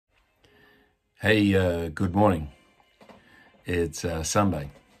Hey, good morning. It's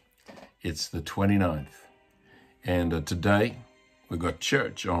Sunday. It's the 29th. And today we've got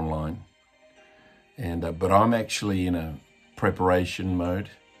church online. But I'm actually in a preparation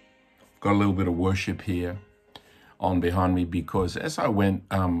mode. Got a little bit of worship here on behind me because as I went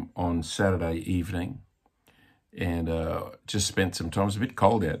on Saturday evening and just spent some time, it was a bit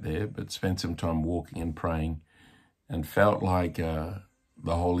cold out there, but spent some time walking and praying and felt like the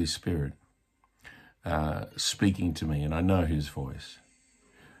Holy Spirit speaking to me, and I know his voice,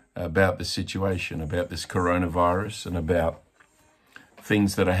 about the situation, about this coronavirus, and about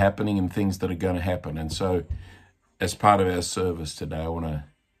things that are happening and things that are going to happen. And so as part of our service today, I want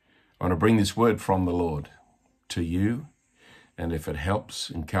to bring this word from the Lord to you. And if it helps,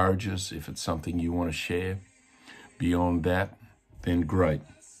 encourages, if it's something you want to share beyond that, then great.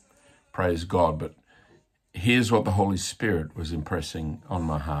 Praise God. But here's what the Holy Spirit was impressing on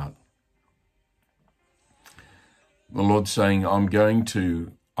my heart. The Lord's saying, I'm going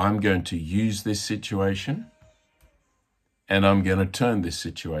to use this situation and I'm going to turn this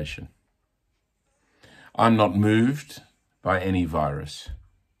situation. I'm not moved by any virus.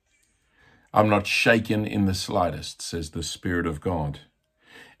 I'm not shaken in the slightest, says the Spirit of God.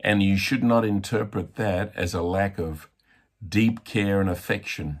 And you should not interpret that as a lack of deep care and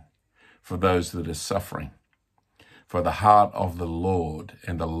affection for those that are suffering. For the heart of the Lord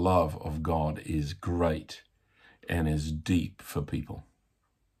and the love of God is great and is deep for people.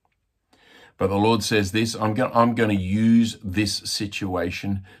 But the Lord says this, I'm going to use this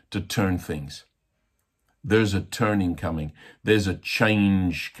situation to turn things. There's a turning coming. There's a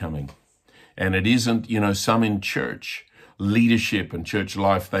change coming. And it isn't, some in church leadership and church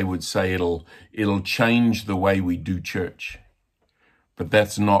life, they would say it'll change the way we do church. But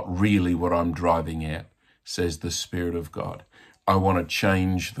that's not really what I'm driving at, says the Spirit of God. I want to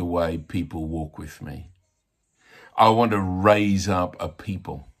change the way people walk with me. I want to raise up a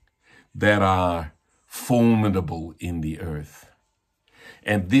people that are formidable in the earth.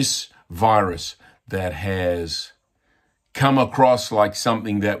 And this virus that has come across like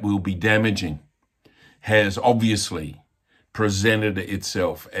something that will be damaging has obviously presented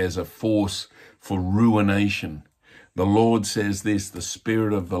itself as a force for ruination. The Lord says this, the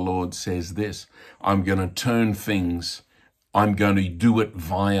Spirit of the Lord says this, I'm going to turn things, I'm going to do it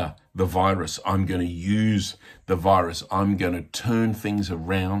via the virus. I'm going to use the virus. I'm going to turn things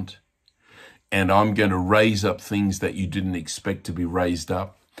around and I'm going to raise up things that you didn't expect to be raised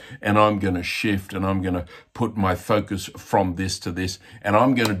up. And I'm going to shift and I'm going to put my focus from this to this and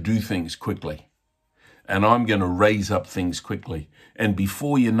I'm going to do things quickly. And I'm going to raise up things quickly. And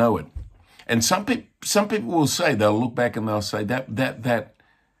before you know it, and some people will say, they'll look back and they'll say, that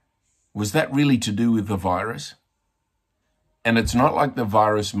was that really to do with the virus? And it's not like the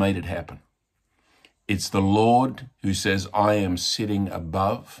virus made it happen. It's the Lord who says, I am sitting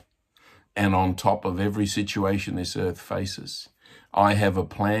above and on top of every situation this earth faces. I have a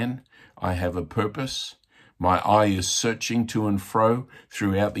plan. I have a purpose. My eye is searching to and fro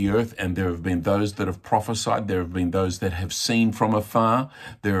throughout the earth, and there have been those that have prophesied. There have been those that have seen from afar.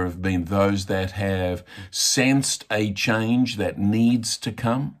 There have been those that have sensed a change that needs to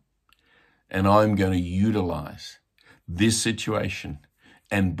come. And I'm going to utilize this situation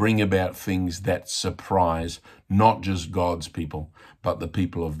and bring about things that surprise not just God's people, but the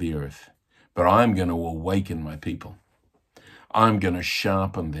people of the earth. But I'm going to awaken my people. I'm going to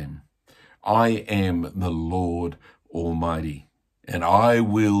sharpen them. I am the Lord Almighty, and I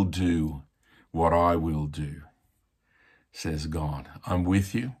will do what I will do, says God. I'm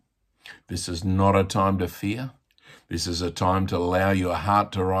with you. This is not a time to fear. This is a time to allow your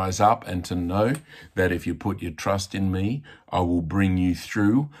heart to rise up and to know that if you put your trust in me, I will bring you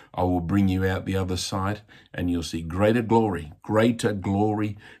through. I will bring you out the other side and you'll see greater glory,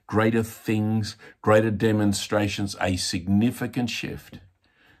 greater things, greater demonstrations, a significant shift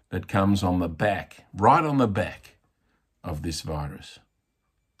that comes on the back, right on the back of this virus.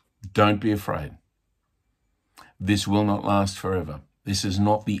 Don't be afraid. This will not last forever. This is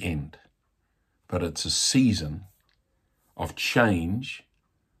not the end, but it's a season of change,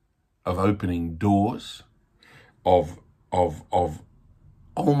 of opening doors, of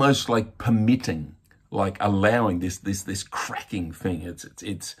almost like permitting, like allowing this cracking thing.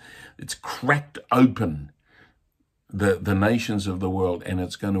 It's cracked open the nations of the world, and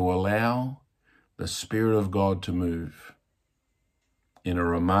it's going to allow the Spirit of God to move in a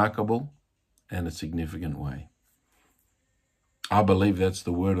remarkable and a significant way. I believe that's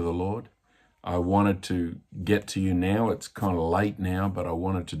the word of the Lord. I wanted to get to you now. It's kind of late now, but I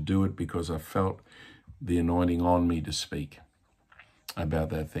wanted to do it because I felt the anointing on me to speak. about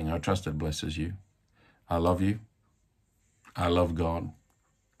that thing. I trust it blesses you. I love you. I love God.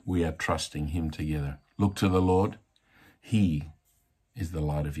 We are trusting him together. Look to the Lord. He is the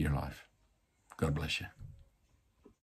light of your life. God bless you.